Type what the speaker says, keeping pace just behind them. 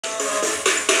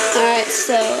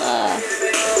So,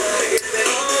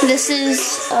 this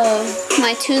is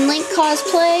my Toon Link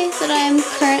cosplay that I'm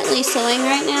currently sewing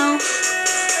right now.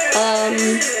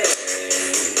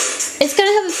 It's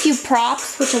gonna have a few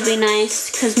props, which will be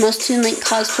nice, because most Toon Link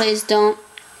cosplays don't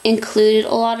include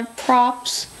a lot of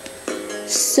props.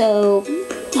 So,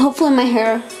 hopefully my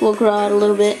hair will grow out a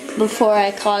little bit before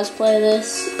I cosplay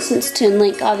this, since Toon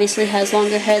Link obviously has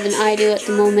longer hair than I do at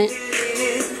the moment.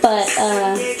 But,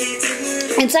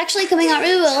 it's actually coming out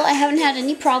really well. I haven't had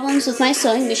any problems with my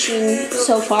sewing machine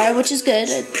so far, which is good.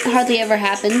 It hardly ever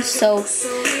happens, so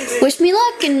wish me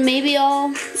luck, and maybe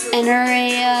I'll enter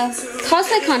a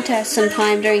cosplay contest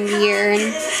sometime during the year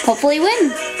and hopefully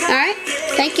win. Alright?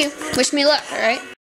 Thank you. Wish me luck, alright?